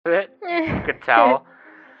you could tell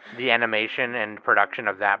the animation and production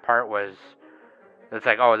of that part was. It's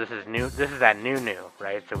like, oh, this is new. This is that new,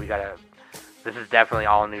 right? So we gotta. This is definitely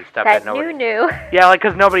all new stuff that nobody. New. Yeah, like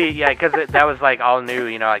because nobody. Yeah, because that was like all new.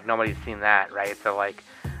 You know, like nobody's seen that, right? So like,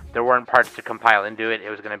 there weren't parts to compile into it. It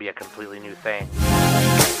was gonna be a completely new thing.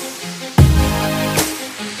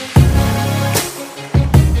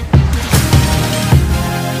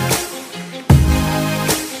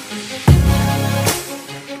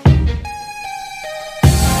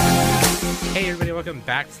 Hey everybody, welcome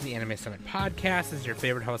back to the Anime Summit Podcast. This is your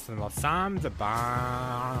favorite host of the Sam, the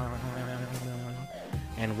Bomb.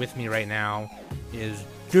 And with me right now is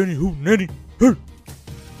Danny Who Nanny.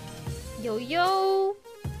 Yo yo.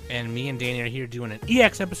 And me and Danny are here doing an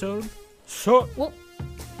EX episode. So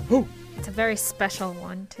It's a very special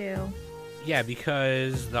one too. Yeah,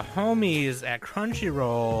 because the homies at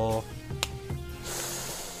Crunchyroll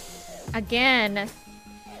again,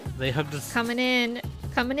 they hooked us coming in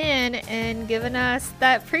and giving us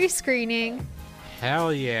that pre-screening.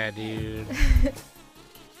 Hell yeah, dude.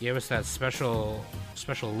 Give us that special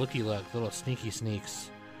looky look, little sneak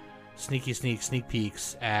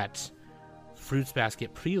peeks at Fruits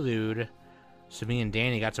Basket Prelude. So me and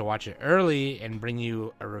Danny got to watch it early and bring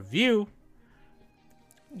you a review.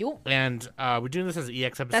 Yup. And we're doing this as an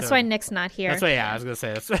EX episode. That's why Nick's not here. That's why, yeah, I was gonna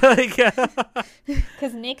say that's like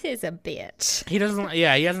because Nick is a bitch. He doesn't.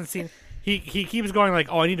 Yeah, he hasn't seen. He keeps going like,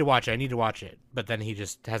 oh, I need to watch it, but then he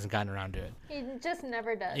just hasn't gotten around to it. He just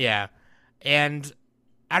never does. Yeah, and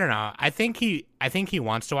I don't know. I think he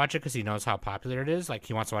wants to watch it because he knows how popular it is. Like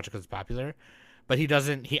he wants to watch it because it's popular, but he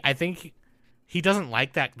doesn't. I think he doesn't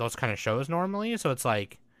like those kind of shows normally. So it's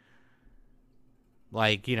like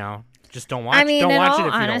you know, just don't watch. I mean, don't watch in it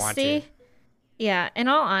if all you don't honesty, want to. Yeah, in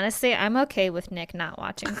all honesty, I'm okay with Nick not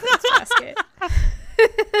watching Fruits Basket.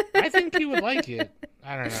 I think he would like it.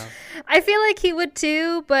 I don't know. I feel like he would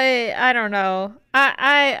too, but I don't know.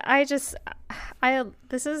 I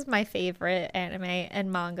this is my favorite anime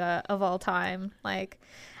and manga of all time. Like,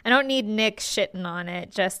 I don't need Nick shitting on it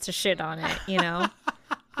just to shit on it, you know?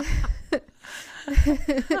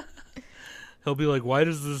 He'll be like, why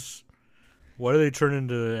do they turn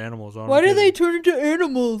into animals? Why do they turn into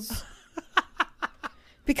animals?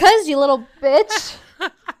 Because, you little bitch.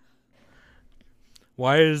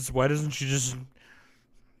 Why doesn't she just,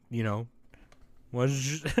 you know,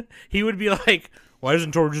 he would be like, why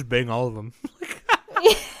doesn't Tor just bang all of them?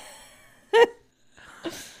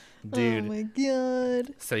 Dude. Oh my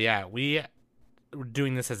god. So yeah, we're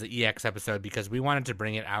doing this as an EX episode because we wanted to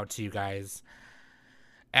bring it out to you guys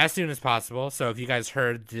as soon as possible. So if you guys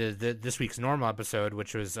heard this week's normal episode,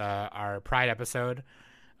 which was our Pride episode,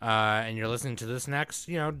 and you're listening to this next,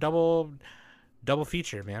 you know, double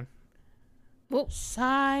feature, man. Whoa.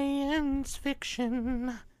 Science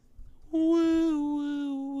fiction. Woo,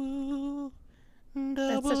 woo, woo.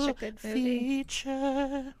 Double That's such a good movie.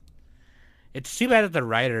 feature. It's too bad that the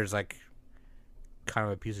writer's like kind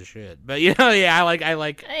of a piece of shit. But you know, yeah, I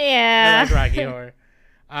like Rocky Horror.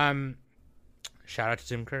 Shout out to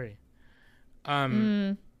Tim Curry.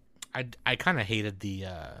 I kind of hated the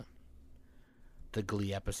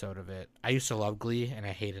Glee episode of it. I used to love Glee, and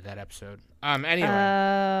I hated that episode. Anyway,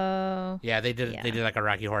 yeah, they did like a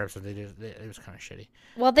Rocky Horror episode. It was kind of shitty.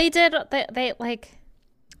 Well, they did. They like,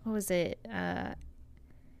 what was it?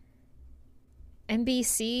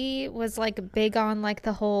 NBC was like big on like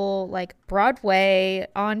the whole like Broadway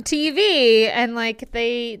on TV, and like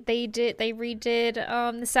they redid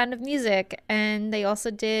The Sound of Music, and they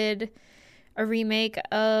also did a remake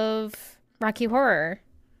of Rocky Horror.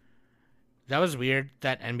 That was weird,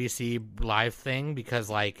 that NBC live thing, because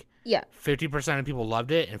like 50% of people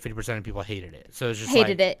loved it and 50% of people hated it. So it's just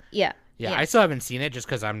Yeah. I still haven't seen it just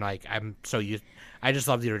because I'm so used. I just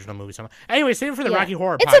love the original movie so much. Anyway, same for the Rocky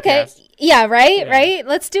Horror podcast. It's okay. Yeah, right?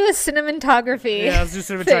 Let's do a cinematography. Yeah, let's do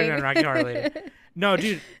cinematography on Rocky Horror later. No,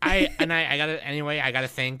 dude, I gotta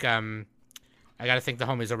thank the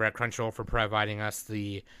homies over at Crunchyroll for providing us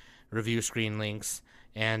the review screen links.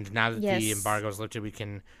 And now that the embargo is lifted, we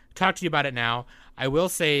can talk to you about it now. I will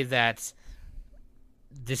say that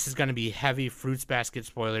this is going to be heavy Fruits Basket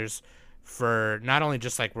spoilers for not only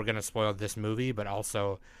just like we're going to spoil this movie, but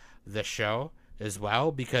also the show as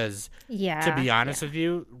well. Because to be honest with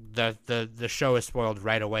you, the show is spoiled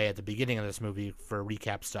right away at the beginning of this movie for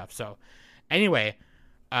recap stuff. So anyway,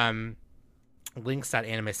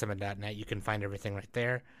 links.animesummit.net. You can find everything right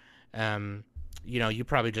there. You know, you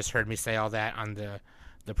probably just heard me say all that on the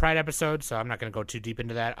Pride episode, so I'm not going to go too deep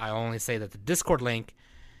into that. I only say that the Discord link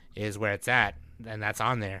is where it's at, and that's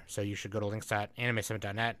on there. So you should go to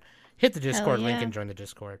links.animesummit.net, hit the Discord link, and join the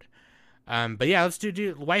Discord. But yeah, let's do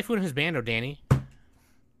waifu and his bando, Danny.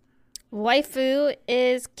 Waifu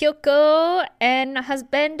is Kyoko and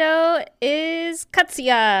husbando is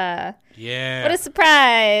Katsuya. Yeah. What a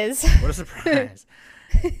surprise. What a surprise.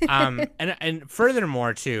 And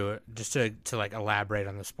furthermore too, just to like elaborate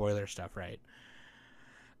on the spoiler stuff, right?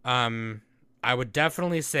 I would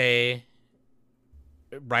definitely say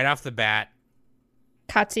right off the bat,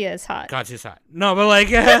 Katsuya is hot. Katsuya's hot. No, but like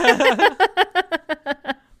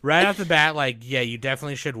right off the bat, like, yeah, you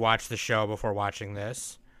definitely should watch the show before watching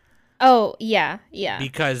this. Oh, yeah.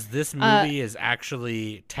 Because this movie is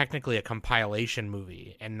actually technically a compilation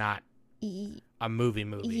movie and not a movie.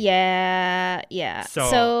 Yeah.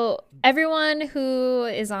 So everyone who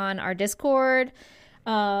is on our Discord,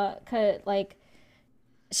 could, like,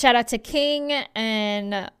 shout out to King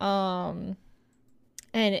and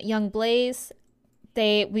Young Blaze.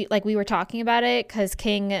 We were talking about it because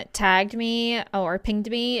King tagged me or pinged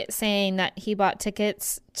me saying that he bought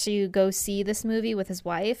tickets to go see this movie with his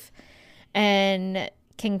wife, and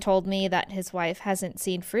King told me that his wife hasn't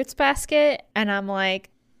seen Fruits Basket, and I'm like,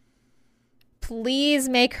 please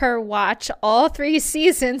make her watch all 3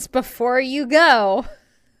 seasons before you go.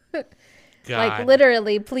 Like,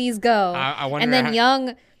 literally, please go. I wonder. And then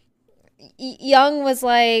Young was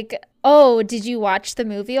like, oh, did you watch the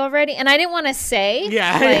movie already? And I didn't want to say.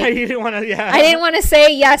 Yeah, like, you didn't want to. Yeah, I didn't want to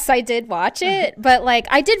say yes, I did watch it, but like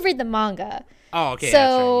I did read the manga. Oh, okay.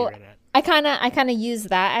 So that's right, I kind of used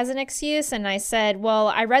that as an excuse, and I said, well,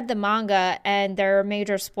 I read the manga, and there are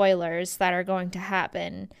major spoilers that are going to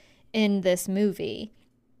happen in this movie.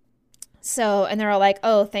 So, and they're all like,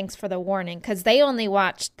 oh, thanks for the warning, because they only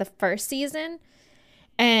watched the first season,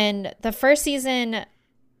 and the first season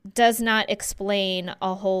does not explain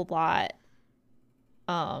a whole lot,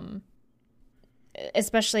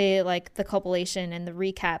 especially like the compilation and the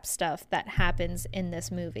recap stuff that happens in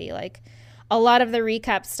this movie. Like, a lot of the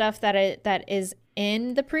recap stuff that is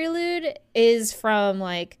in the prelude is from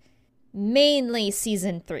like mainly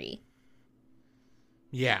season 3.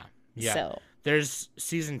 Yeah. So there's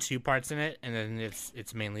season 2 parts in it, and then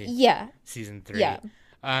it's mainly season 3. Yeah.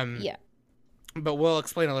 But we'll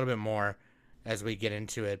explain a little bit more as we get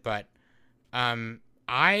into it. But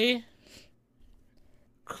I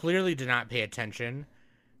clearly did not pay attention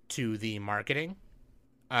to the marketing,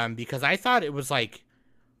 because I thought it was like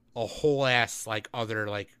a whole ass like other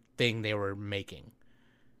like thing they were making,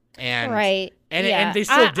 and and they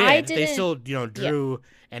still did. They still drew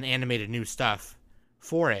and animated new stuff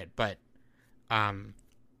for it, but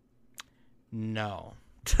no.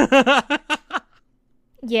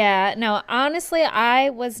 Yeah, no, honestly,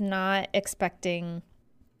 I was not expecting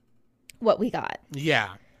what we got. Yeah.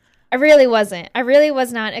 I really wasn't. I really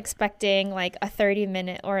was not expecting like a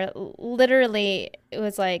 30-minute, or literally it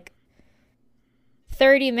was like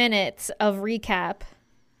 30 minutes of recap,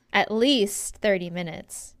 at least 30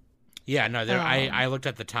 minutes. Yeah, no, I looked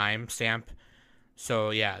at the time stamp.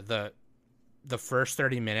 So yeah, the first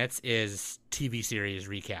 30 minutes is TV series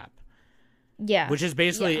recap. Yeah. Which is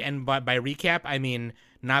basically, and by recap, I mean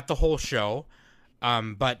not the whole show,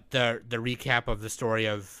 but the recap of the story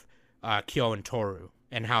of Kyo and Toru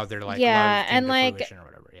and how they're like love came to fruition or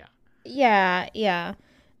whatever. Yeah.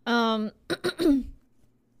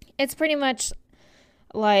 It's pretty much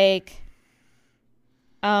like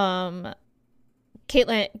Caitlin.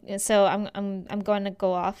 So I'm going to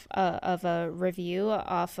go off of a review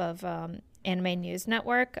off of Anime News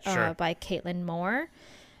Network by Caitlin Moore.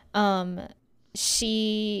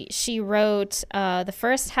 She wrote, the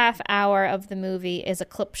first half hour of the movie is a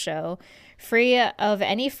clip show, free of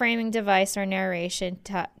any framing device or narration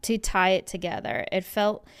to tie it together. It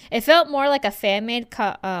felt more like a fan-made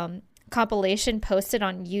compilation posted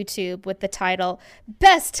on YouTube with the title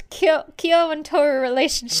 "Best Kyo and Toru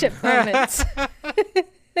Relationship Moments."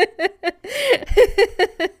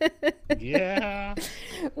 Yeah.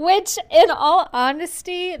 Which, in all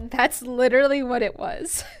honesty, that's literally what it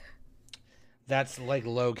was. That's like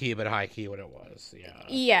low key but high key what it was.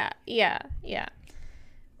 Yeah. Yeah.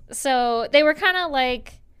 So they were kind of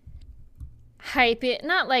like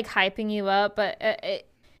not like hyping you up, but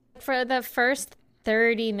for the first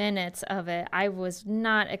 30 minutes of it, I was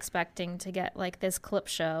not expecting to get like this clip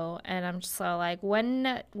show, and I'm just so like,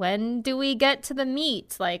 when do we get to the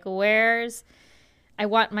meat? Like, where's I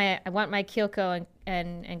want my Kyoko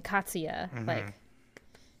and Katsuya. Mm-hmm. Like,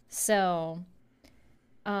 so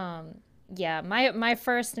yeah, my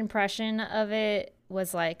first impression of it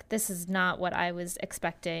was like, this is not what I was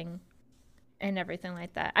expecting and everything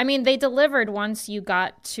like that. I mean, they delivered once you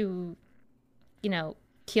got to,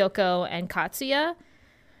 Kyoko and Katsuya.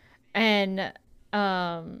 And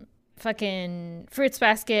fucking Fruits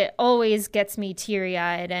Basket always gets me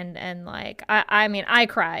teary-eyed, and like I mean I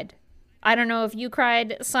cried. I don't know if you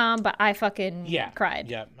cried some, but I fucking Yeah, cried.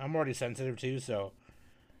 yeah. I'm already sensitive too, so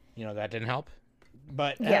that didn't help.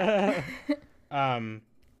 But Yeah. um,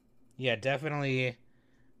 yeah, definitely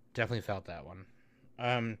felt that one.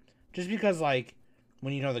 Um, just because like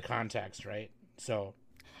when you know the context, right? So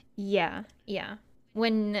Yeah. Yeah.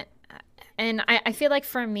 When and I feel like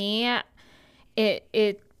for me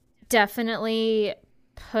it definitely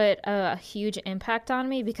put a huge impact on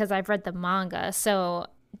me because I've read the manga. So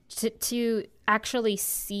to actually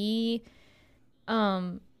see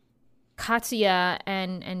um Katsuya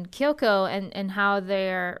and Kyoko and how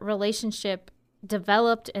their relationship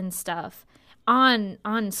developed and stuff on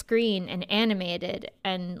screen and animated,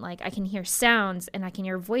 and like I can hear sounds and I can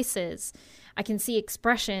hear voices. I can see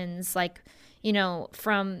expressions like,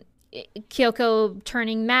 from Kyoko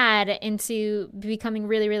turning mad into becoming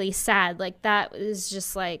really really sad. Like that is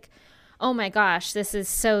just like, oh my gosh, this is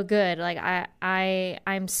so good. Like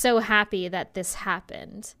I'm so happy that this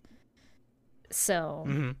happened. So,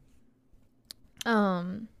 mm-hmm.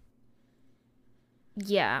 um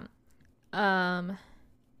yeah. Um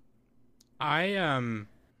I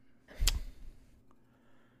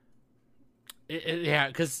yeah,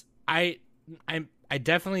 because I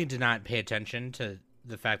definitely did not pay attention to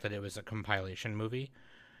the fact that it was a compilation movie.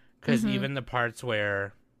 Because mhm. even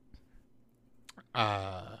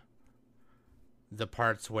uh, the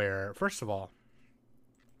parts where, first of all,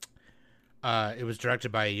 it was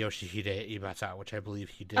directed by Yoshihide Ibata, which I believe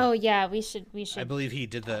he did. Oh yeah, we I should believe he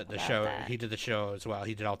did talk the about show. that. He did the show as well.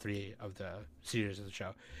 He did all three of the series of the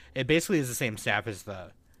show. It basically is the same staff as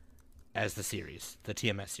the series, the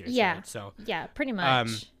TMS series, Yeah. right? So, Yeah, pretty um,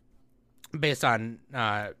 much. based on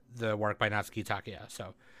the work by Natsuki Takaya.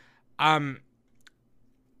 So, um,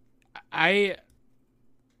 I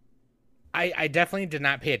I definitely did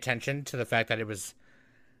not pay attention to the fact that it was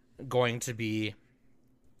going to be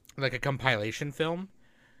like a compilation film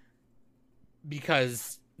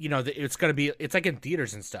because it's going to be, it's like in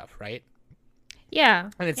theaters and stuff, right? Yeah.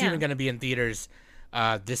 And it's even Yeah. going to be in theaters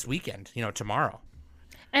this weekend, tomorrow.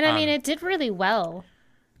 And I mean Um, it did really well.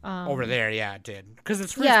 over Um there, yeah, it did because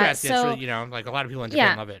it's Fruits yeah, Basket. It's really, so like a lot of people in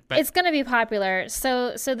Japan yeah, love it, but it's going to be popular.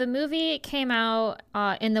 So the movie came out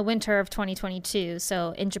in the winter of 2022.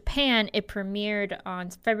 So in Japan it premiered on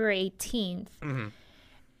February 18th, mm-hmm.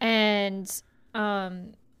 and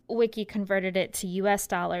Wiki converted it to US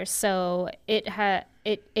dollars. So it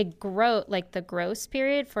grow like the gross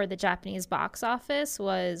period for the Japanese box office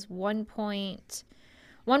was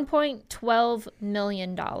 1.12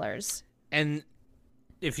 million dollars. And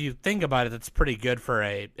if you think about it, that's pretty good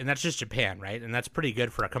and that's just Japan, right? And that's pretty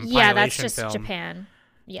good for a Yeah, that's compilation just film. Japan.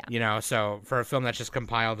 Yeah. So for a film that's just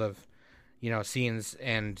compiled of, scenes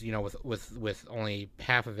and, with only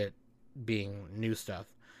half of it being new stuff.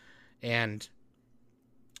 And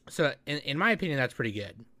so in my opinion, that's pretty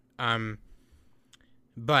good.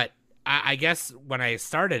 But I guess when I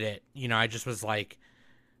started it, I just was like,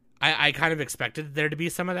 I kind of expected there to be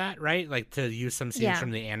some of that, right? Like to use some scenes Yeah.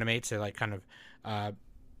 from the anime to like kind of,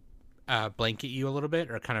 blanket you a little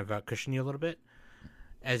bit or kind of cushion you a little bit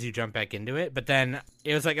as you jump back into it. But then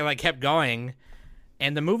it was like it kept going,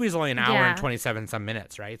 and the movie's only an hour and Yeah. 27 some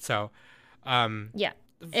minutes, right? So, Yeah.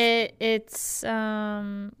 Where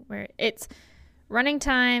it's running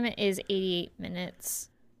time is 88 minutes.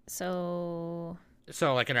 So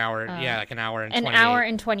like an hour, yeah, like an 28. hour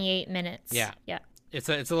and 28 minutes. Yeah, Yeah. it's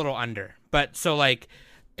a little under, but so like.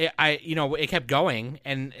 It kept going,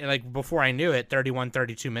 and like before I knew it, 31,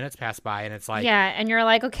 32 minutes passed by, and it's like, Yeah, and you're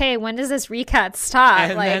like, okay, when does this recap stop?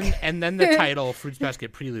 and Like, then the title Fruits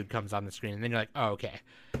Basket Prelude comes on the screen, and then you're like, oh, okay,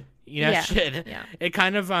 yeah, shit. yeah, It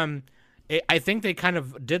kind of I think they kind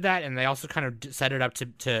of did that, and they also kind of set it up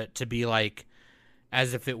to be like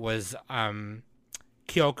as if it was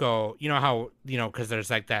Kyoko. You know how because there's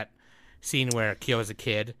like that scene where Kyo's a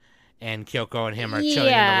kid, and Kyoko and him are chilling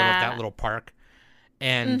in that yeah. little park.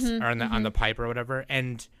 And Mm-hmm, or on mm-hmm. the pipe or whatever,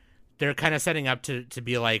 and they're kind of setting up to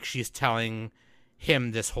be like she's telling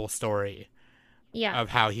him this whole story Yeah. of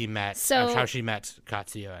how he met, of how So she met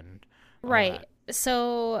Katsuya and all right. that.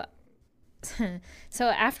 So so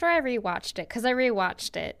after I rewatched it, because I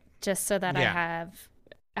rewatched it just so that Yeah.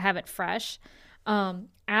 I have it fresh.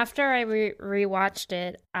 After I rewatched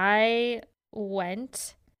it, I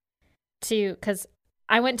went because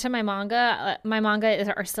I went to my manga. My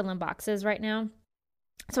manga are still in boxes right now,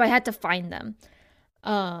 so I had to find them.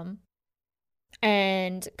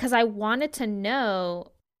 And because I wanted to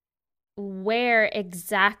know where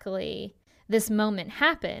exactly this moment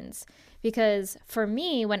happens, because for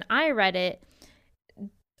me, when I read it,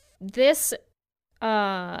 this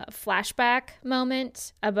flashback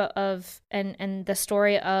moment and the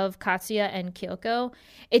story of Katsuya and Kyoko,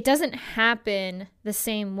 it doesn't happen the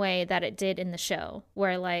same way that it did in the show,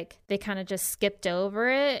 where like they kind of just skipped over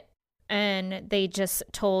it and they just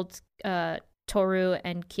told Toru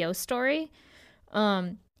and Kyo's story.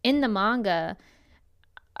 In the manga,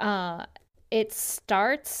 it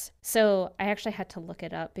starts, so I actually had to look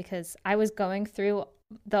it up because I was going through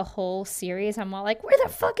the whole series. I'm all like, where the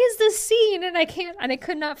fuck is this scene? And I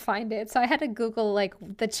could not find it. So I had to Google like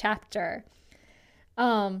the chapter.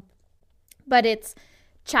 But it's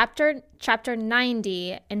chapter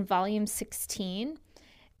 90 in volume 16.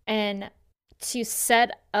 And to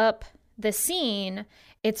set up the scene,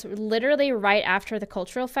 it's literally right after the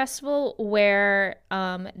cultural festival where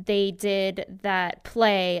they did that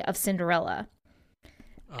play of Cinderella.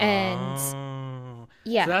 And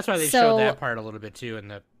yeah, so that's why they showed that part a little bit too in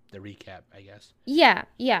the recap, I guess. Yeah,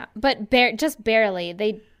 but just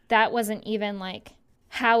barely. That wasn't even like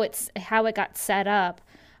how it got set up.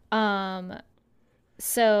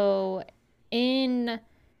 So in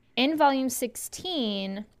volume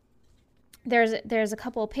 16, there's a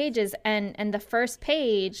couple of pages, and the first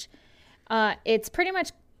page, it's pretty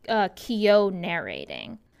much Kyo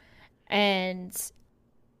narrating, and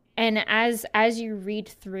as you read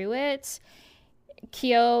through it,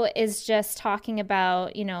 Kyo is just talking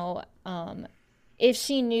about, if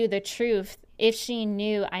she knew the truth, if she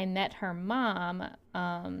knew I met her mom,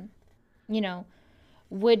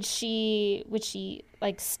 would she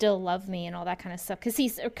like still love me and all that kind of stuff?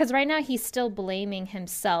 Because right now he's still blaming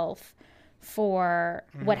himself for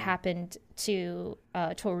what happened to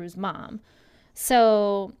Toru's mom.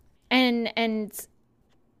 So and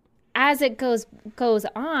as it goes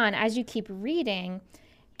on, as you keep reading,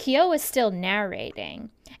 Kyo is still narrating.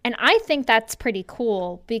 And I think that's pretty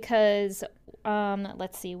cool because,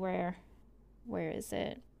 let's see, where is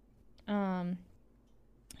it?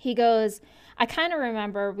 He goes, I kind of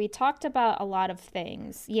remember we talked about a lot of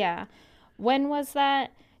things. Yeah. When was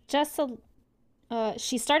that?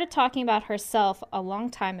 She started talking about herself a long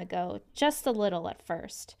time ago, just a little at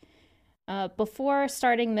first. Before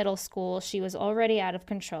starting middle school, she was already out of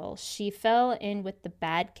control. She fell in with the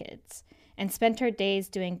bad kids and spent her days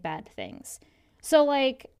doing bad things. So,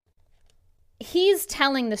 like, he's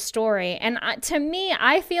telling the story. And to me,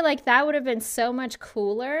 I feel like that would have been so much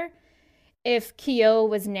cooler if Kyo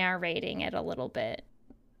was narrating it a little bit.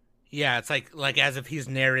 Yeah, it's like as if he's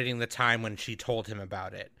narrating the time when she told him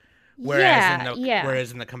about it.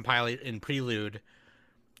 Whereas in the prelude,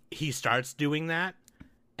 he starts doing that,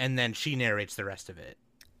 and then she narrates the rest of it.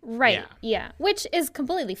 Right. Yeah. Which is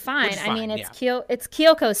completely fine. I mean, it's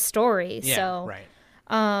Kyoko's story, so right.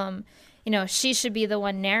 She should be the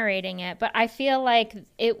one narrating it. But I feel like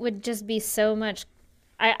it would just be so much.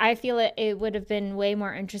 I feel it would have been way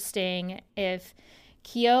more interesting if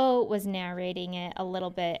Kyo was narrating it a little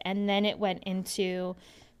bit, and then it went into.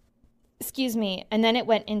 And then it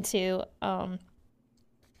went into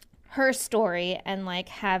her story and like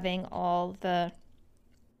having all the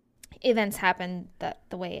events happen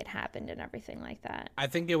the way it happened and everything like that. I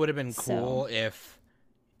think it would have been cool if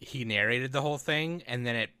he narrated the whole thing and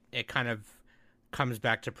then it kind of comes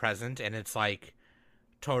back to present and it's like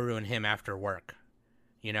Toru and him after work,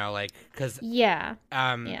 because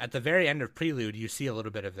at the very end of Prelude you see a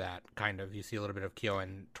little bit of that you see a little bit of Kyo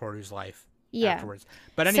and Toru's life afterwards.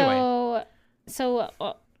 But anyway, so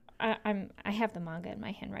I have the manga in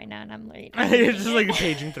my hand right now and I'm reading. It's just like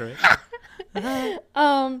paging through it.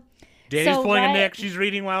 Danny's pulling a Nick. She's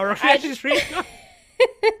reading while she's reading.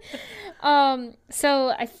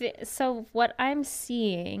 So what I'm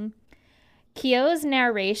seeing, Kyo's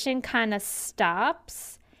narration kind of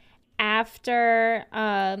stops after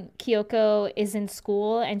Kyoko is in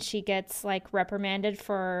school and she gets like reprimanded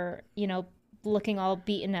for looking all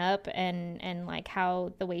beaten up and like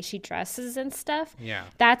how the way she dresses and stuff. Yeah,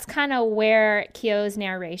 that's kind of where Kyo's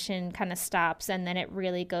narration kind of stops, and then it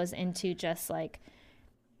really goes into just like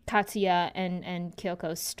Katsuya and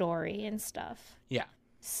Kyoko's story and stuff. Yeah.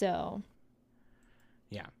 So.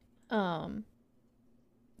 Yeah.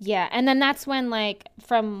 Yeah, and then that's when, like,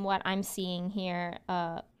 from what I'm seeing here,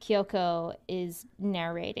 Kyoko is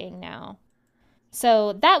narrating now.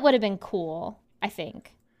 So that would have been cool, I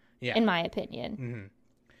think. Yeah. In my opinion. Mm-hmm.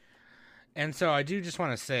 And so I do just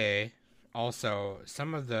want to say, also,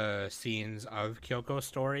 some of the scenes of Kyoko's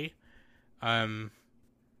story, are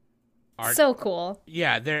so cool.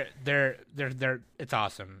 Yeah, they're it's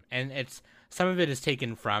awesome, and some of it is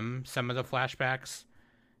taken from some of the flashbacks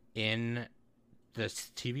in the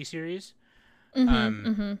TV series,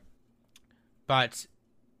 but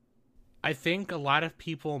I think a lot of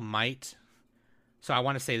people might. So I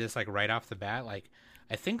want to say this like right off the bat. Like,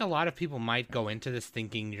 I think a lot of people might go into this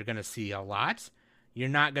thinking you're going to see a lot. You're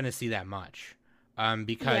not going to see that much,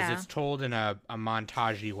 because it's told in a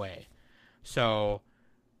montagey way. So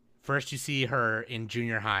first you see her in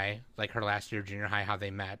junior high, like her last year of junior high, how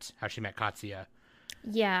she met Katsuya.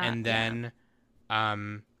 Yeah. And then,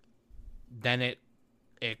 then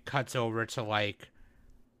it cuts over to like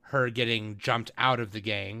her getting jumped out of the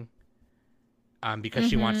gang, because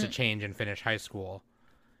she wants to change and finish high school.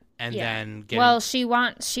 And then she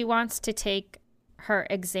wants to take her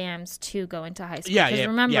exams to go into high school. Yeah,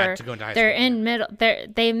 remember, to go into high they're school. in middle.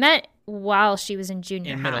 They met while she was in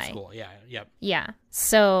junior high. In middle school, yeah, yep. Yeah,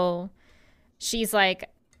 so she's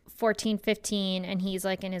like 14, 15, and he's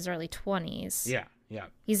like in his early 20s. Yeah, yeah.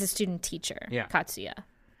 He's a student teacher, Katsuya.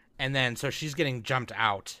 And then, so she's getting jumped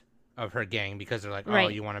out of her gang because they're like, oh,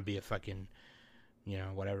 you want to be a fucking,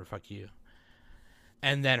 whatever, fuck you.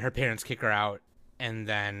 And then her parents kick her out, and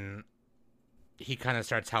then he kind of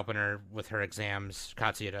starts helping her with her exams.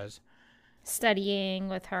 Katsuya does. Studying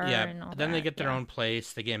with her and all that. Then they get their own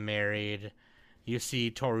place. They get married. You see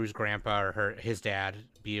Toru's grandpa or his dad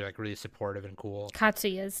be like really supportive and cool.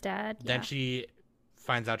 Katsuya's dad. Then she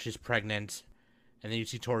finds out she's pregnant, and then you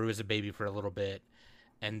see Toru as a baby for a little bit,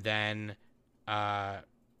 and then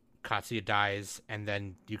Katsuya dies, and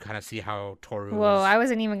then you kind of see how Toru. Whoa, I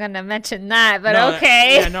wasn't even going to mention that, but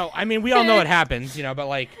okay. I mean, we all know what happens, but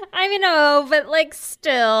like. I know, but like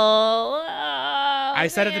still. I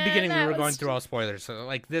said at the beginning we were going through all spoilers, so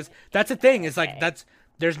like that's the thing. Is like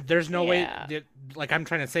there's no way. Like I'm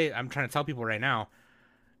trying to tell people right now,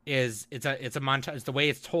 is it's a montage. The way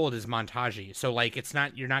it's told is montagey. So like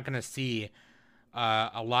you're not gonna see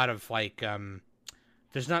a lot of like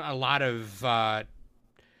there's not a lot of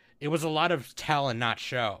it was a lot of tell and not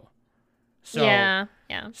show. So yeah.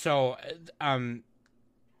 So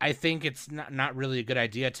I think it's not really a good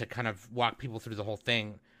idea to kind of walk people through the whole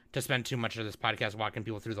thing, to spend too much of this podcast walking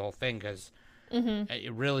people through the whole thing, because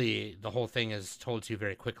the whole thing is told to you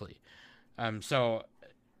very quickly. So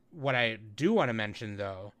what I do want to mention,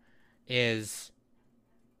 though, is,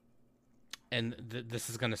 and this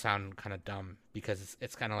is going to sound kind of dumb, because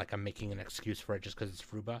it's kind of like I'm making an excuse for it just because it's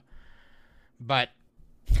Fruba, but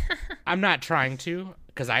I'm not trying to,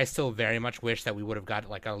 because I still very much wish that we would have got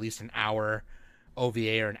like at least an hour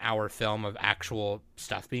OVA or an hour film of actual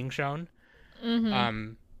stuff being shown.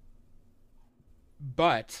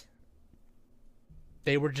 But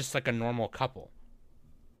they were just like a normal couple,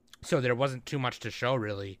 so there wasn't too much to show,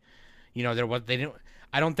 really.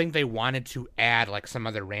 I don't think they wanted to add like some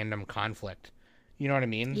other random conflict, you know what I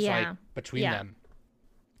mean? Yeah. Like between them,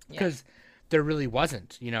 because there really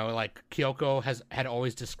wasn't. Like Kyoko had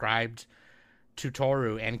always described to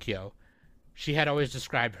Toru and Kyo, she had always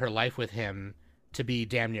described her life with him to be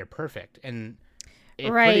damn near perfect, and it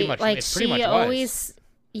pretty much was.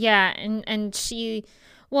 Yeah, and she,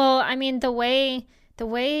 well, I mean, the way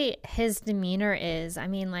his demeanor is, I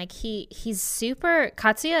mean, like he's super,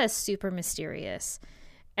 Katsuya is super mysterious,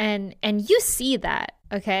 and you see that,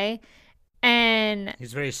 okay? And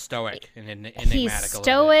he's very stoic and enigmatic. He's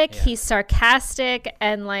stoic, he's sarcastic,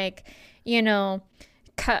 and like,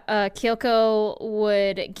 Kyoko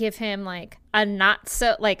would give him like a not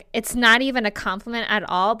so, like, it's not even a compliment at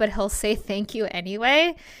all, but he'll say thank you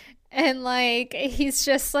anyway. And like he's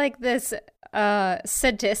just like this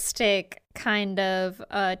sadistic kind of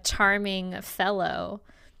charming fellow.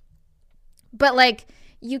 But like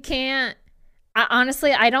you can't,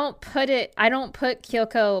 honestly, I don't put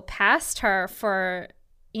Kyoko past her for,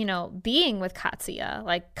 being with Katsuya.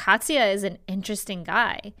 Like Katsuya is an interesting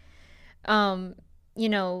guy.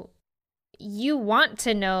 You want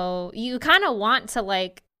to know, you kind of want to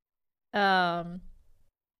like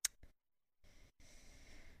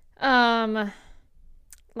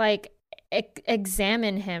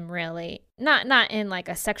examine him, really, not in like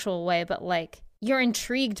a sexual way, but like you're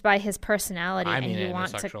intrigued by his personality. I mean, and you in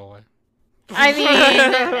want a sexual way. I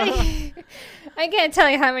mean, I can't tell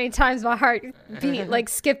you how many times my heart beat, like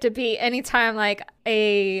skipped a beat anytime like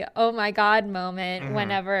a oh my god moment,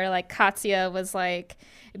 whenever like Katsuya was like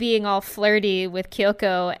being all flirty with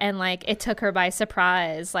Kyoko, and like it took her by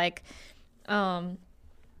surprise. Like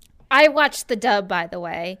I watched the dub, by the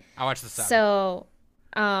way. I watched the sub. So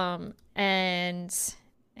and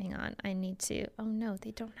hang on, I need to, oh no,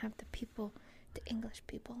 they don't have the English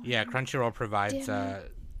people. Yeah, Crunchyroll provides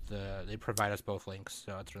they provide us both links,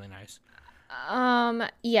 so it's really nice.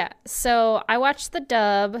 Yeah, so I watched the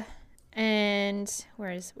dub, and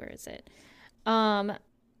where is it?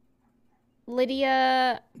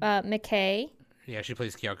 Lydia McKay. Yeah, she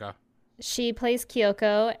plays Kyoko. She plays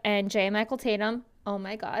Kyoko, and J. Michael Tatum. Oh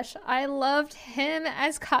my gosh, I loved him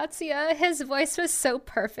as Katsuya. His voice was so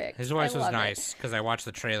perfect. His voice I was love nice because I watched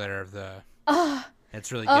the trailer of the. Oh,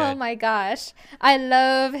 It's really oh good. my gosh. I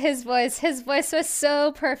love his voice. His voice was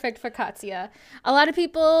so perfect for Katsuya. A lot of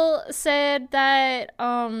people said that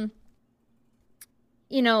dub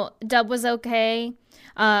was okay.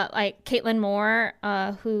 Like Caitlin Moore,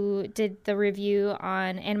 who did the review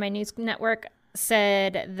on Anime News Network,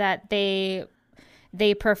 said that they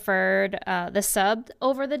preferred the sub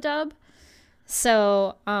over the dub.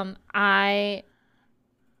 So I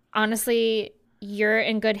honestly, you're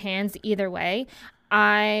in good hands either way.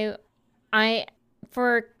 I I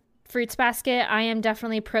for Fruits Basket, I am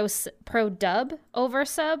definitely pro dub over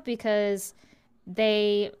sub because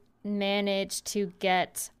they managed to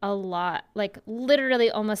get a lot, like literally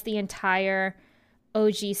almost the entire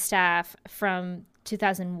OG staff from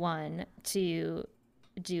 2001 to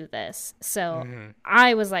do this. So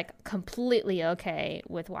I was like completely okay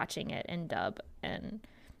with watching it in dub, and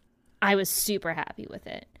I was super happy with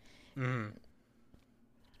it.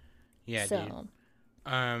 Yeah, So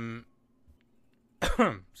dude.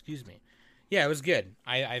 Excuse me. Yeah, it was good.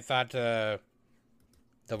 I thought the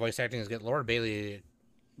voice acting is good. Laura Bailey,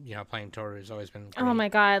 playing Toru has always been great. oh my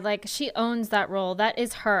god, like she owns that role. That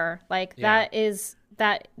is her. Like Yeah.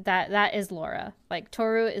 that is Laura. Like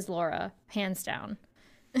Toru is Laura, hands down.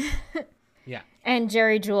 Yeah. And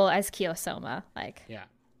Jerry Jewell as Kiyosoma. Like Yeah.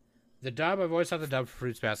 The dub, I've always thought the dub for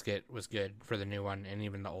Fruits Basket was good for the new one and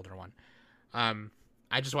even the older one.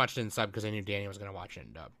 I just watched it in sub because I knew Danny was going to watch it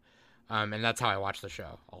in dub. And that's how I watched the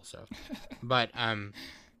show also. But,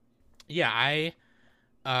 yeah,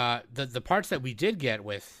 the parts that we did get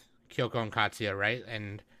with Kyoko and Katsuya, right?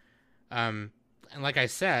 And like I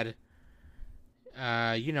said,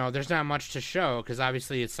 there's not much to show because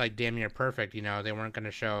obviously it's like damn near perfect. They weren't going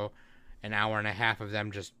to show an hour and a half of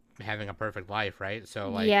them just having a perfect life, right? So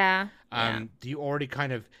like, yeah. you already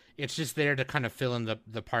kind of, it's just there to kind of fill in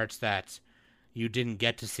the parts that you didn't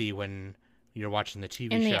get to see when you're watching the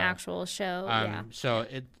TV In show. the actual show, yeah. So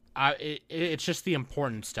it's just the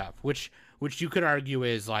important stuff, which you could argue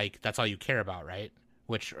is like that's all you care about, right?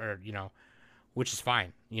 Which is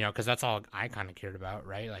fine, because that's all I kind of cared about,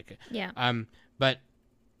 right? Like, Yeah. But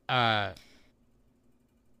I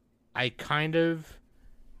kind of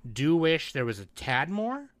do wish there was a tad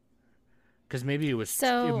more, because maybe it was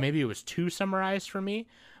too summarized for me.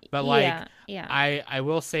 But like, yeah. I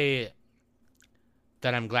will say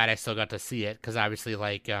that I'm glad I still got to see it because obviously,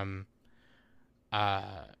 like, you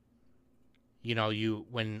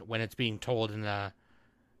when it's being told in the,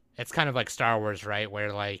 it's kind of like Star Wars, right?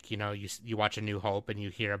 Where like you watch A New Hope and you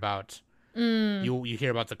hear about you hear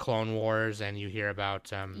about the Clone Wars and you hear about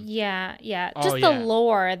just the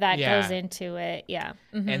lore that goes into it, yeah.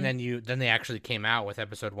 And then they actually came out with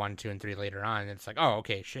episode 1, 2, and 3 later on, and it's like, oh,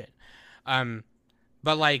 okay, shit.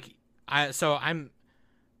 But like I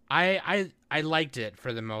liked it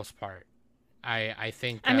for the most part. I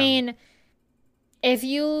think. I mean, if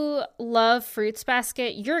you love Fruits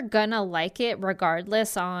Basket, you're gonna like it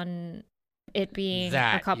regardless on it being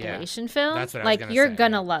a compilation film. That's what I was like gonna you're say,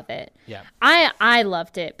 gonna love it. Yeah. I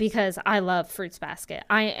loved it because I love Fruits Basket.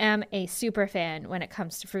 I am a super fan when it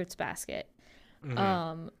comes to Fruits Basket.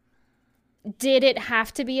 Did it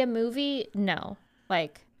have to be a movie? No.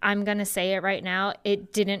 Like, I'm going to say it right now.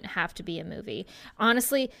 It didn't have to be a movie.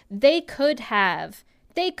 Honestly, they could have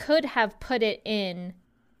put it in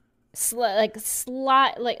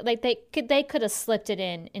they could have slipped it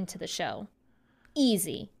into the show.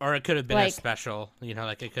 Easy. Or it could have been a special,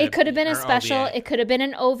 like it could have been a special. OVA. It could have been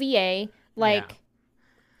an OVA.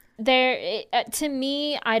 To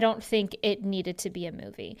me, I don't think it needed to be a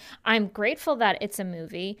movie. I'm grateful that it's a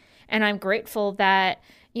movie, and I'm grateful that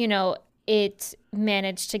it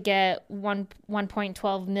managed to get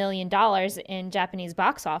 $1.12 million in Japanese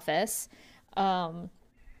box office. I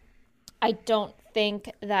don't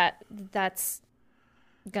think that that's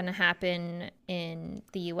gonna happen in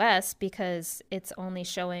the US because it's only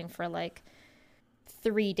showing for like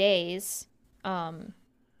 3 days. And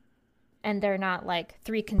they're not like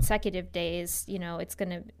 3 consecutive days. It's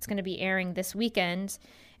gonna be airing this weekend,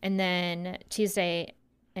 and then Tuesday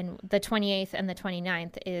and the 28th and the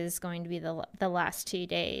 29th is going to be the last 2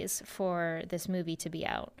 days for this movie to be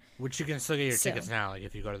out. Which you can still get your tickets now, like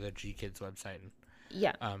if you go to the G Kids website and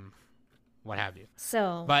what have you.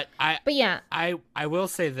 So, but yeah, I will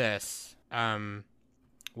say this.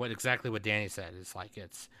 What Danny said is like,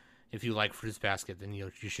 it's, if you like Fruits Basket, then you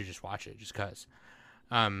should just watch it just cause.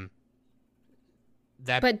 But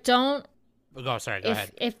don't. Oh, sorry. Go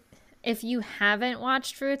ahead. if you haven't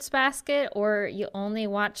watched Fruits Basket or you only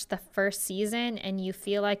watched the first season and you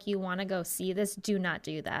feel like you want to go see this, do not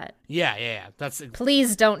do that. Yeah. That's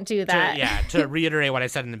Please don't do that. to reiterate what I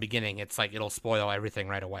said in the beginning. It's like it'll spoil everything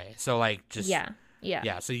right away. So like just yeah.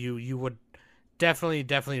 So you would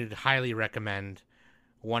definitely highly recommend,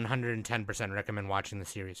 110% recommend watching the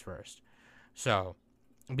series first. So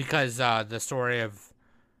because the story of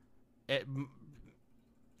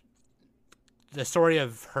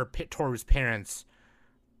Toru's parents,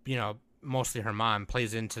 mostly her mom,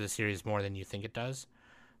 plays into the series more than you think it does.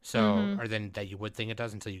 So, or than that you would think it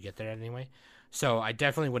does until you get there anyway. So I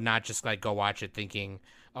definitely would not just like go watch it thinking,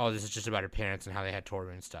 oh, this is just about her parents and how they had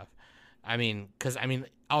Toru and stuff. Because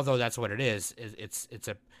although that's what it is,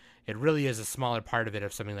 it really is a smaller part of it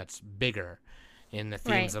of something that's bigger in the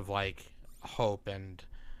themes of like hope and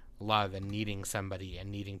love and needing somebody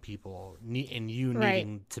and needing people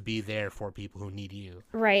needing to be there for people who need you.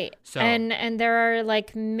 Right. So and there are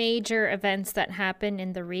like major events that happen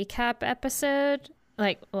in the recap episode,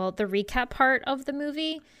 the recap part of the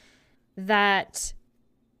movie that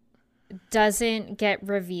doesn't get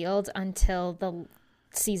revealed until the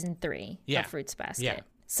season 3 of Fruits Basket. Yeah.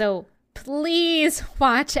 So please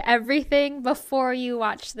watch everything before you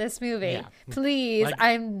watch this movie. Yeah. Please,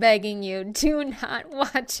 I'm begging you, do not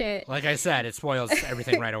watch it. Like I said, it spoils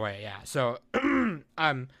everything right away. Yeah. So,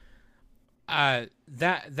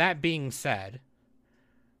 that being said,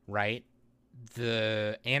 right,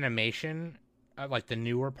 the animation, like the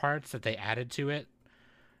newer parts that they added to it,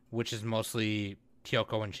 which is mostly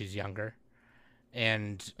Kyoko when she's younger,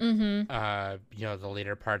 and the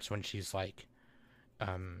later parts when she's like,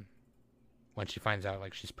 when she finds out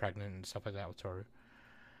like she's pregnant and stuff like that with Toru,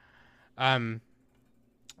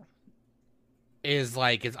 is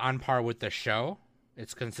on par with the show.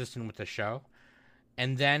 It's consistent with the show.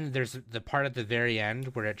 And then there's the part at the very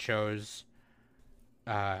end where it shows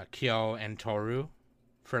Kyo and Toru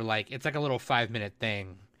for it's like a little 5-minute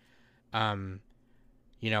thing. When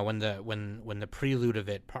the prelude of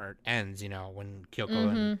it part ends, when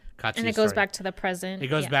Kyoko and Katsuya, and it goes back to the present. It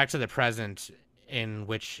goes back to the present, in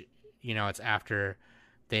which it's after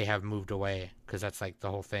they have moved away, because that's like the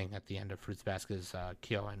whole thing at the end of Fruits Basket is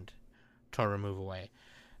Kyo and Toru move away.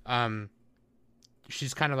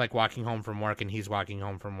 She's kind of like walking home from work, and he's walking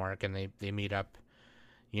home from work, and they meet up,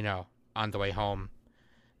 on the way home.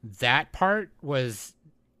 That part was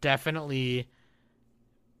definitely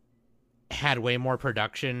had way more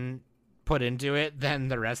production put into it than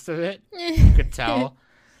the rest of it. You could tell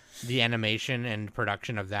the animation and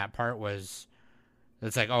production of that part was,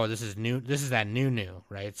 it's like, oh, this is new. This is that new,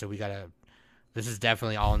 right? So this is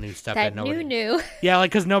definitely all new stuff that nobody new. Yeah,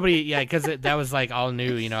 because that was like all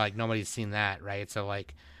new, like nobody's seen that, right? So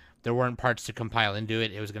like there weren't parts to compile into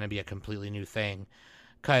it. It was going to be a completely new thing,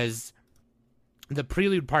 because the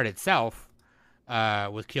prelude part itself,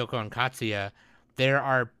 with Kyoko and Katsuya, there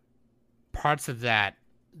are parts of that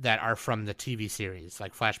are from the TV series,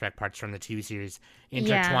 like flashback parts from the TV series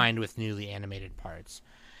intertwined with newly animated parts.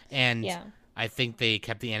 And I think they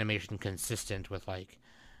kept the animation consistent with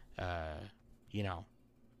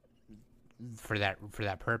for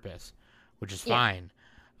that purpose, which is fine.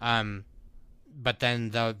 But then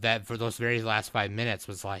that for those very last 5 minutes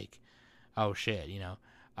was like, oh shit,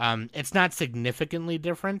 it's not significantly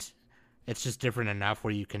different. It's just different enough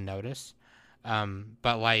where you can notice.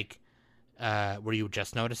 But where you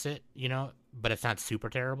just notice it, but it's not super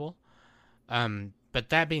terrible. But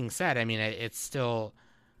that being said, it's still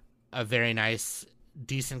a very nice,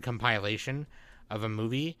 decent compilation of a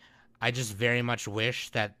movie. I just very much wish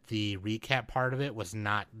that the recap part of it was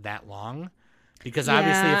not that long, because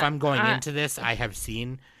obviously if I'm going into this, I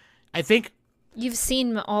think you've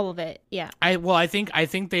seen all of it. Yeah. I think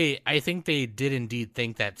they did indeed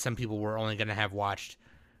think that some people were only going to have watched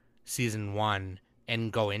season 1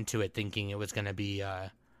 and go into it thinking it was going to be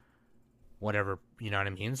whatever, you know what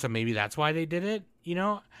I mean? So maybe that's why they did it,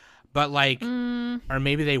 but or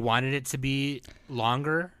maybe they wanted it to be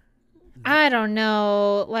longer. I don't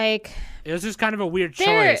know. It was just kind of a weird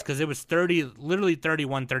choice, because it was literally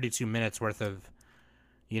 31, 32 minutes worth of,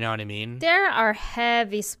 you know what I mean? There are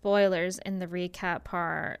heavy spoilers in the recap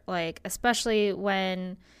part, especially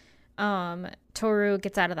when Toru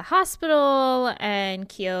gets out of the hospital and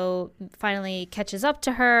Kyo finally catches up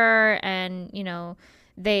to her, and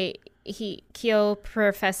Kyo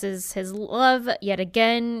professes his love yet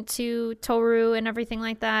again to Toru and everything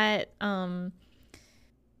like that.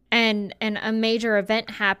 And a major event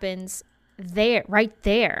happens right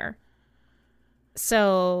there.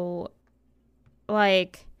 So, I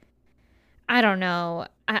don't know.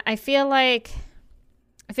 I feel like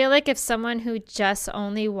I feel like if someone who just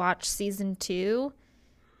only watched season 1,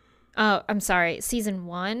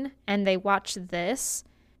 and they watch this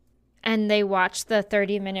and they watch the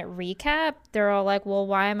 30-minute recap, they're all like, well,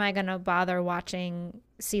 why am I going to bother watching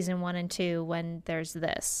season 1 and 2 when there's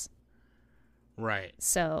this? Right.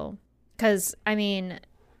 So, because, I mean,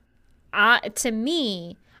 to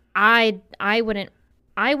me, I wouldn't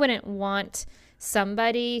want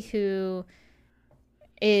somebody who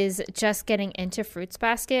is just getting into Fruits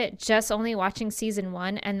Basket, just only watching season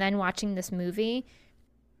 1 and then watching this movie.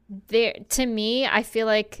 To me, I feel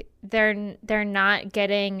like they're not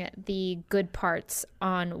getting the good parts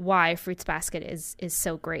on why Fruits Basket is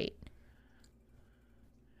so great.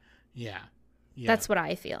 Yeah. That's what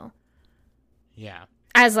I feel. Yeah.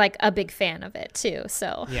 As like a big fan of it too.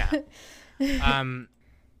 So yeah. And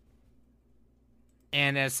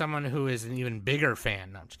as someone who is an even bigger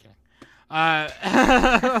fan, no, I'm just kidding.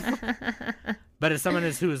 But as someone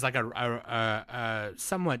who is like a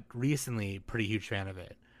somewhat recently pretty huge fan of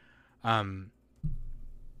it,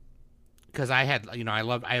 because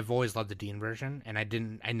I've always loved the Dean version, and I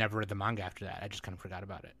never read the manga after that. I just kind of forgot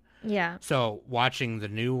about it. Yeah. So watching the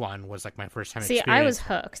new one was like my first time. See, I was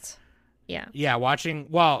hooked. Yeah. Yeah, watching.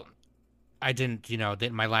 Well, I didn't.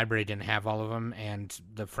 My library didn't have all of them, and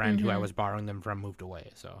the friend who I was borrowing them from moved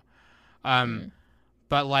away. So,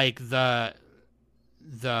 but like the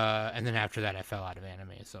and then after that I fell out of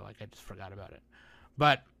anime, so like I just forgot about it.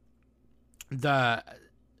 But the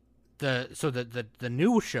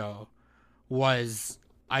new show was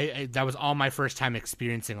that was all my first time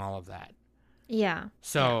experiencing all of that. Yeah.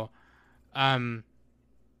 So I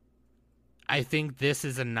think this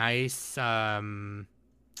is a nice end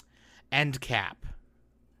cap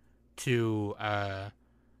to I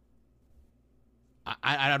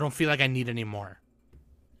don't feel like I need any more.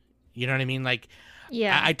 You know what I mean? Like,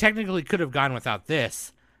 yeah, I technically could have gone without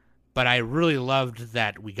this, but I really loved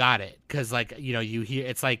that we got it. Because, like, you hear,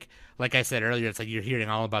 it's like I said earlier, it's like you're hearing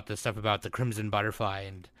all about the stuff about the Crimson Butterfly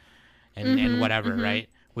and whatever, right?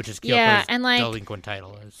 Which is Kyoko's and like, delinquent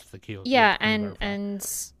title. Is the Kyoto. Yeah, and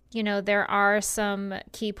there are some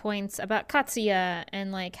key points about Katsuya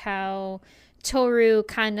and like how Toru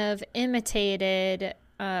kind of imitated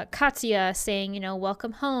Katsuya saying,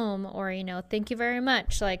 welcome home, or, thank you very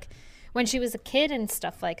much, like when she was a kid and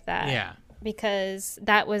stuff like that. Yeah. Because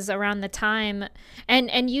that was around the time.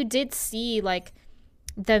 And you did see like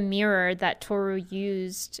the mirror that Toru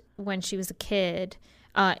used when she was a kid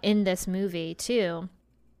in this movie too.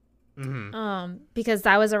 Mm-hmm. Because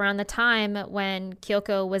that was around the time when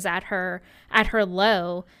Kyoko was at her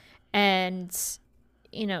low, and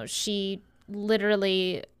she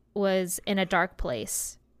literally was in a dark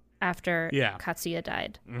place after Katsuya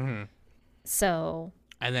died. Mm-hmm. So,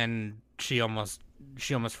 and then she almost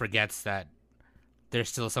forgets that there's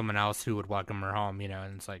still someone else who would welcome her home,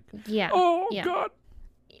 and it's like, God.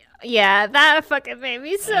 Yeah, that fucking made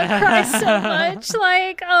me cry so much.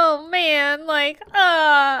 Like, oh man, like,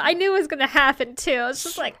 I knew it was gonna happen too. It's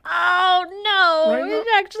just like, oh no, right it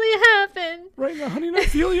actually happened. Right now, honey, not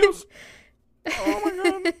Felios. Oh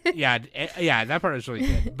my God. Yeah, that part is really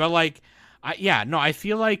good. But like, I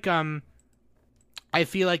feel like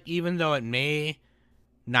even though it may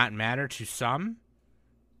not matter to some,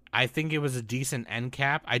 I think it was a decent end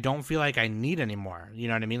cap. I don't feel like I need any more. You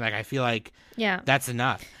know what I mean? Like, I feel like that's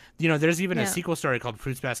enough. There's even a sequel story called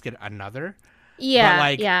Fruits Basket Another. Yeah,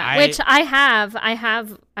 like, which I have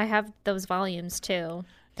those volumes too.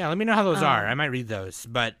 Yeah, let me know how those are. I might read those,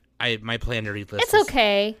 but I might plan to read this. It's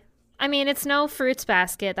okay. I mean, it's no Fruits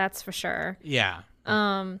Basket, that's for sure. Yeah.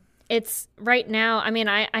 It's right now. I mean,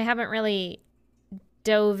 I haven't really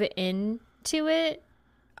dove into it.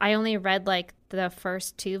 I only read like the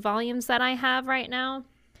first 2 volumes that I have right now,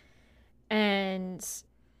 and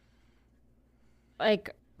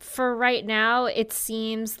like, for right now, it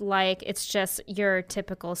seems like it's just your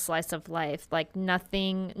typical slice of life. Like,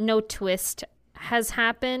 no twist has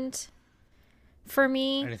happened for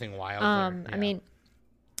me. Anything wild? I mean,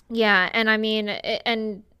 yeah, and I mean,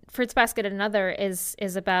 and Fruits Basket Another is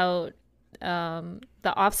about the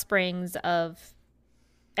offsprings of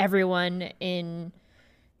everyone in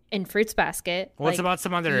Fruits Basket. Well, like, it's about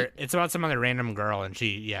some other random girl, and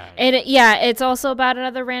it's also about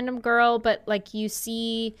another random girl, but like you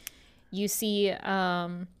see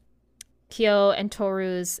Kyo and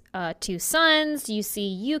Toru's 2 sons. You see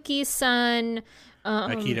Yuki's son,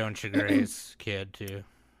 Akito and Shigure's kid too.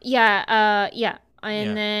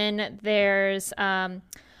 And then there's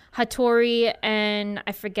Hattori, and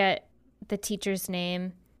I forget the teacher's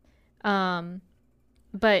name.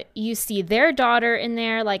 But you see their daughter in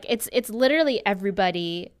there. Like, it's literally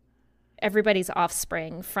everybody everybody's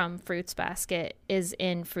offspring from Fruits Basket is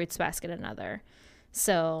in Fruits Basket Another.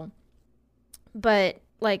 So, but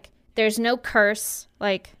like there's no curse,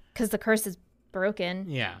 like, because the curse is broken.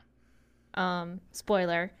 Yeah.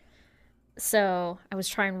 Spoiler. So I was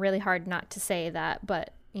trying really hard not to say that,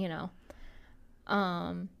 but yeah.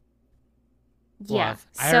 Well,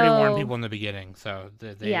 I already warned people in the beginning, so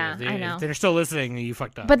I know. If they're still listening, you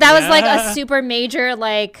fucked up. But that was like a super major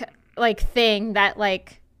like thing that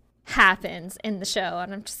like happens in the show,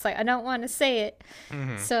 and I'm just like, I don't want to say it.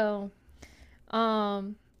 Mm-hmm. So,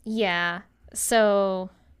 yeah. So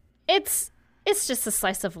it's just a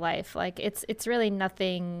slice of life. Like it's really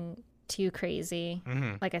nothing too crazy.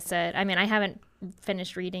 Mm-hmm. Like I said, I mean, I haven't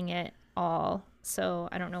finished reading it all, so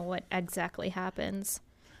I don't know what exactly happens.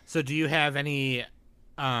 So do you have any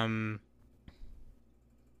final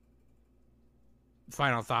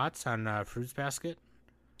thoughts on Fruits Basket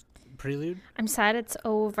Prelude? I'm sad it's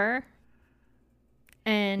over.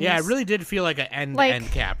 And yeah, it really did feel like an end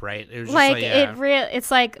cap, right? It was just like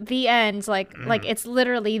it's like the end, like it's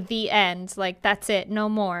literally the end. Like that's it, no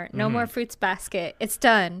more. No more Fruits Basket. It's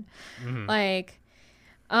done. Like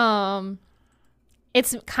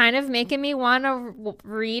it's kind of making me want to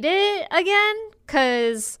read it again,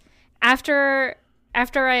 cuz after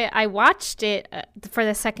I watched it for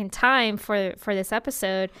the second time for this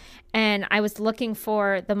episode, and I was looking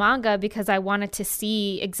for the manga because I wanted to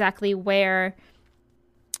see exactly where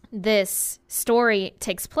this story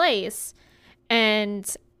takes place, and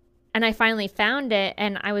I finally found it,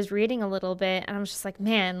 and I was reading a little bit, and I was just like,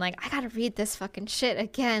 man, like I gotta read this fucking shit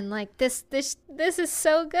again. Like this is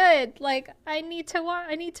so good. Like I need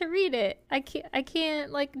to read it. I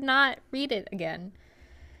can't like not read it again.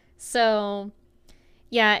 So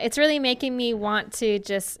yeah, it's really making me want to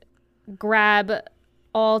just grab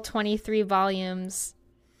all 23 volumes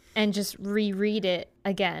and just reread it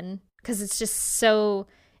again, because it's just so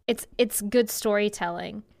it's good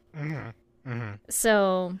storytelling.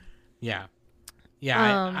 So yeah,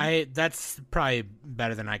 I that's probably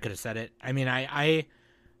better than I could have said it. I mean, I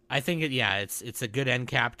think it's a good end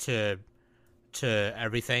cap to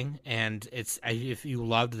everything, and if you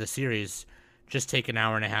loved the series, just take an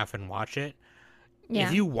hour and a half and watch it. Yeah.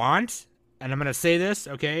 If you want, and I'm gonna say this,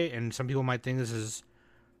 okay, and some people might think this is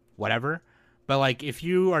whatever, but like if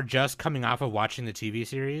you are just coming off of watching the TV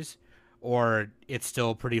series, or it's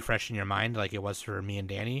still pretty fresh in your mind, like it was for me and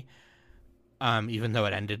Danny, even though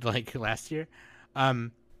it ended like last year, that's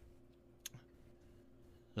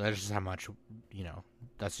just how much,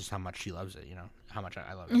 that's just how much she loves it, how much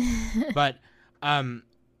I love it. But I'm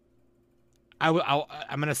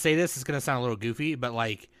gonna say this, it's gonna sound a little goofy, but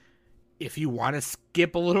like if you want to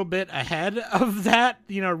skip a little bit ahead of that,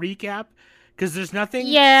 recap, because there's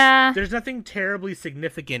nothing terribly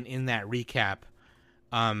significant in that recap.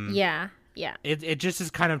 Yeah. It just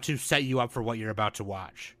is kind of to set you up for what you're about to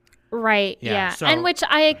watch. Right. Yeah. So, and which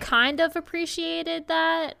I kind of appreciated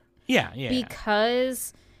that. Yeah.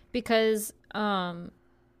 Because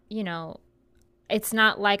it's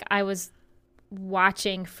not like I was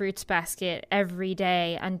watching Fruits Basket every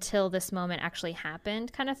day until this moment actually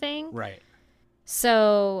happened, kind of thing. Right.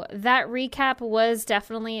 So that recap was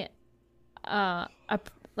definitely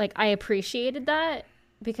like I appreciated that,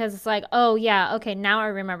 because it's like, oh yeah, okay, now I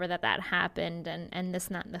remember that happened, and this,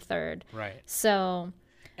 not, and the third. Right. So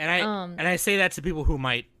and I say that to people who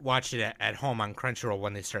might watch it at home on Crunchyroll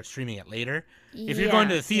when they start streaming it later. If you're going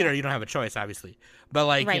to the theater, you don't have a choice, obviously. But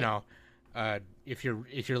like, right. If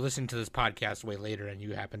you're listening to this podcast way later and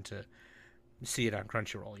you happen to see it on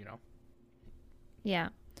Crunchyroll, Yeah.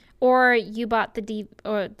 Or you bought the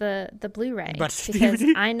Blu-ray, because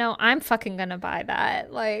DVD? I know I'm fucking gonna buy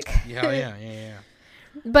that. Like, yeah.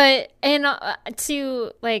 But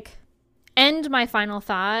to like end my final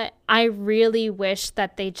thought, I really wish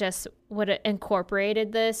that they just would have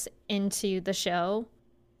incorporated this into the show.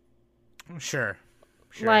 Sure.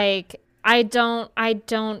 Like I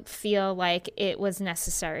don't feel like it was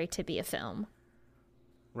necessary to be a film.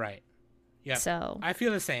 Right. Yeah. So I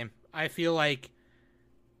feel the same. I feel like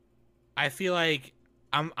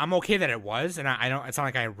I'm okay that it was, and I don't. It's not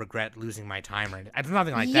like I regret losing my time or anything. It's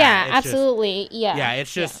nothing like that. Yeah, it's absolutely. Yeah,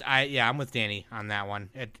 it's just I'm with Danny on that one.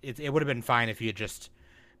 It would have been fine if you had just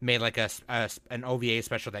made like an OVA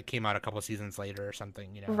special that came out a couple seasons later or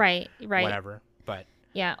something. Right. Whatever. But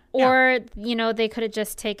yeah, or they could have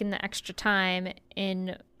just taken the extra time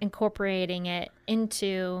in incorporating it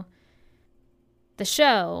into the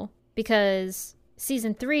show, because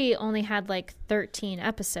season 3 only had like 13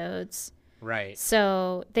 episodes. Right.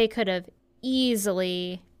 So they could have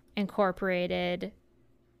easily incorporated,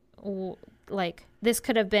 like, this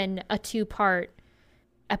could have been a 2-part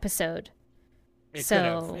episode. It could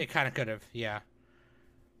have. It kind of could have. Yeah.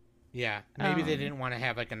 Yeah. Maybe they didn't want to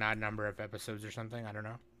have like an odd number of episodes or something. I don't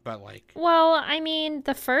know. But like. Well, I mean,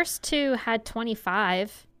 the first two had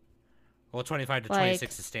 25. Well, 25 to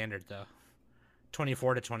 26 is standard though.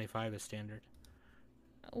 24 to 25 is standard.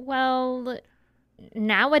 Well,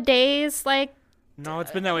 nowadays, like. No,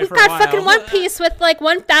 it's been that way for a while. We've got fucking One Piece with like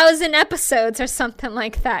 1,000 episodes or something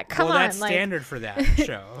like that. Come on, that's standard for that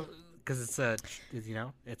show because it's a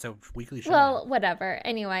weekly show. Well, whatever.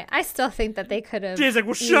 Anyway, I still think that they could have. Jay's like,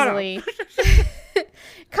 well, shut up.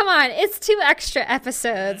 Come on, it's 2 extra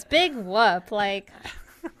episodes. Big whoop. Like,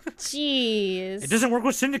 jeez. It doesn't work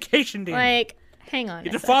with syndication, dude. Like, hang on.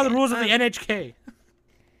 You have to follow the rules of the NHK.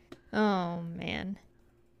 Oh man,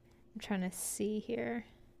 I'm trying to see here.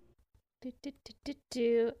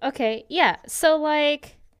 Okay, yeah. So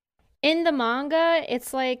like in the manga,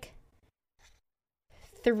 it's like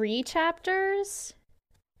 3 chapters.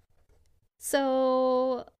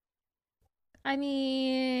 So I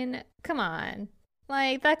mean, come on.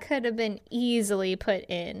 Like that could have been easily put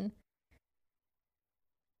in.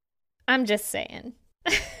 I'm just saying.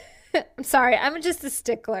 I'm sorry. I'm just a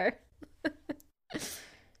stickler.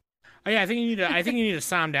 Oh yeah, I think you need to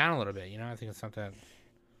sound down a little bit. You know, I think it's not that.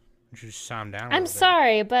 Just sound down. I'm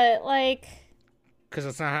sorry, but like, because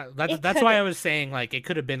it's not. That's why I was saying like it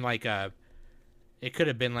could have been like a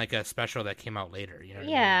special that came out later. You know?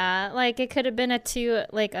 Yeah, I mean? Like it could have been a 3,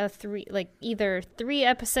 like either 3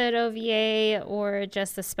 episode OVA or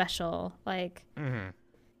just a special, like,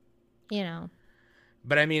 you know.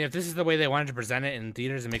 But I mean, if this is the way they wanted to present it in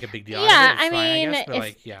theaters and make a big deal, yeah, out of it, it's fine, I guess. But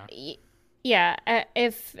like, yeah. Yeah,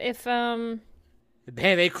 if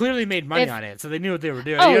hey, they clearly made money on it, so they knew what they were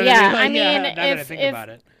doing. Oh you know yeah, I mean, now that I think about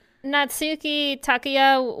it. Natsuki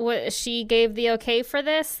Takuya, she gave the okay for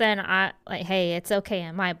this, then I like, hey, it's okay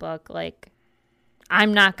in my book. Like,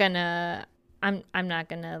 I'm not gonna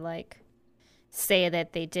like say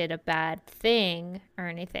that they did a bad thing or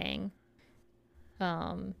anything.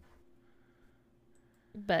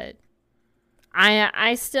 But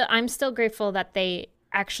I'm still grateful that they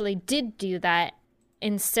actually did do that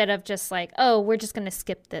instead of just like, oh, we're just gonna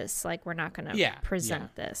skip this, like we're not gonna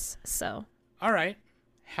present this. So all right,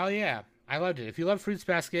 hell yeah, I loved it. If you love Fruits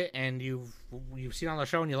Basket and you've seen on the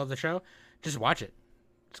show and you love the show, just watch it.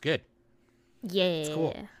 It's good. Yeah, it's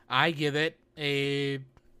cool. I give it a,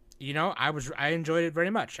 I enjoyed it very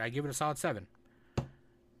much. I give it a solid 7.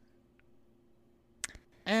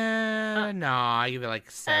 No, I give it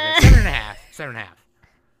like 7, 7.5,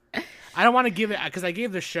 7.5. I don't want to give it because I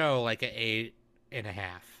gave the show like an 8.5.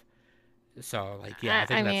 So like, yeah,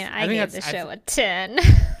 I gave the show a 10.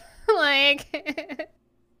 Like,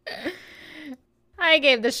 I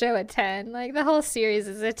gave the show a 10. Like the whole series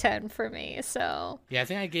is a 10 for me. So yeah, I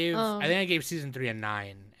think I gave season 3 a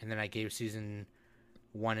 9, and then I gave season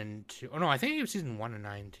 1 and 2. Oh no, I think I gave season 1 a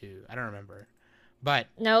 9 too. I don't remember. But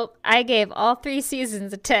nope, I gave all 3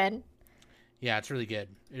 seasons a 10. Yeah, it's really good.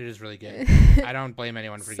 It is really good. I don't blame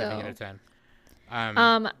anyone for giving it a 10.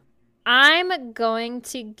 I'm going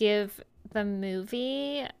to give the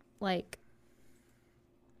movie like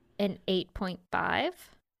an 8.5.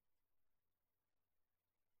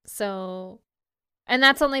 So, and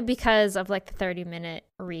that's only because of like the 30-minute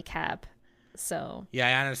recap. So yeah,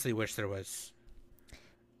 I honestly wish there was.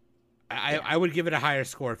 I would give it a higher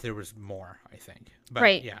score if there was more, I think. But,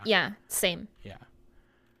 right. Yeah. Same. Yeah.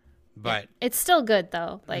 But it's still good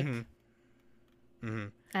though. Like,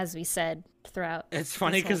 as we said throughout. It's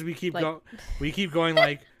funny because we keep going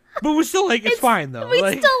like, but we still like it's fine though. We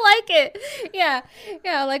still like it. Yeah.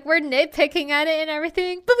 Yeah. Like we're nitpicking at it and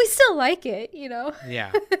everything, but we still like it. You know.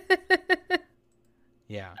 Yeah.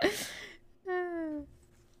 Yeah.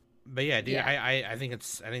 But yeah, dude, yeah. I think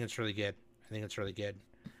it's really good. I think it's really good.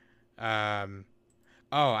 I'm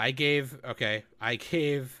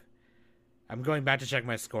going back to check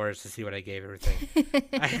my scores to see what I gave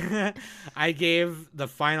everything. I gave the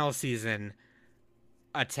final season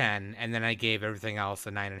a 10, and then I gave everything else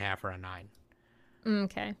a 9.5 or a 9.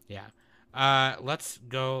 Okay. Yeah. Let's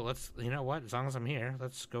go. You know what? As long as I'm here,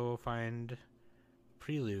 let's go find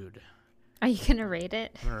Prelude. Are you gonna rate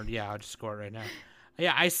it? Yeah, I'll just score it right now.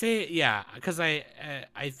 Yeah, I say yeah, because I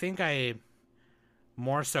think I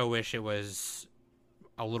more so wish it was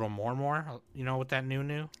a little more, with that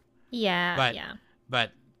new. Yeah,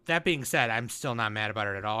 But that being said, I'm still not mad about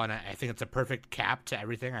it at all, and I think it's a perfect cap to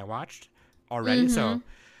everything I watched already. So,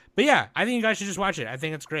 but yeah, I think you guys should just watch it. I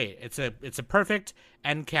think it's great. It's a perfect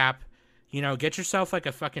end cap. Get yourself like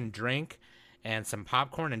a fucking drink and some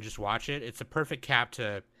popcorn and just watch it. It's a perfect cap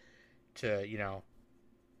to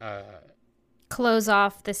close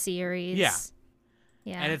off the series. Yeah.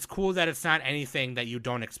 Yeah. And it's cool that it's not anything that you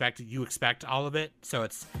don't expect. You expect all of it, so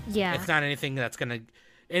it's Yeah. not anything that's gonna, and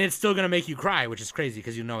it's still gonna make you cry, which is crazy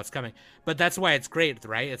because you know it's coming. But that's why it's great,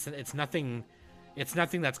 right? It's nothing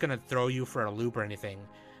that's gonna throw you for a loop or anything,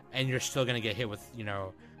 and you're still gonna get hit with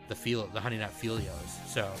the honey nut Felios.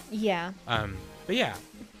 So Yeah. but yeah.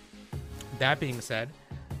 That being said,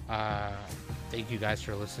 thank you guys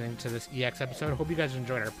for listening to this EX episode. Hope you guys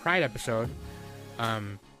enjoyed our Pride episode.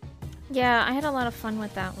 Yeah, I had a lot of fun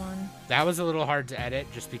with that one. That was a little hard to edit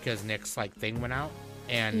just because Nick's thing went out,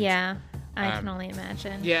 and yeah, I can only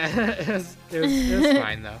imagine. Yeah, it was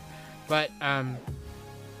fine though, but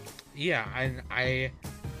yeah, I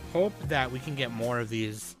hope that we can get more of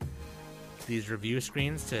these review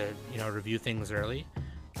screens to review things early.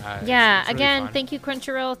 Yeah, it's really again, fun. thank you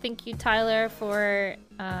Crunchyroll, thank you Tyler for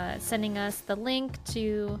sending us the link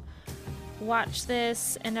to watch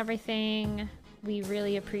this and everything. We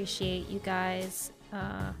really appreciate you guys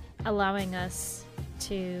allowing us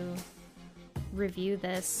to review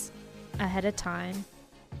this ahead of time.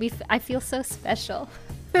 I feel so special.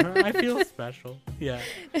 I feel special. Yeah.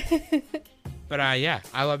 But yeah,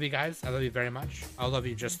 I love you guys. I love you very much. I love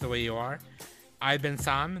you just the way you are. I've been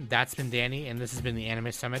Sam, that's been Danny, and this has been the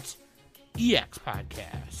Anime Summit EX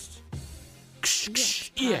Podcast.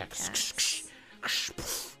 EX.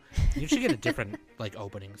 You should get a different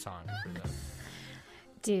opening song for the.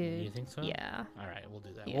 Dude. You think so? Yeah. All right, we'll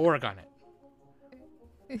do that. Yeah. We'll work on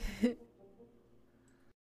it.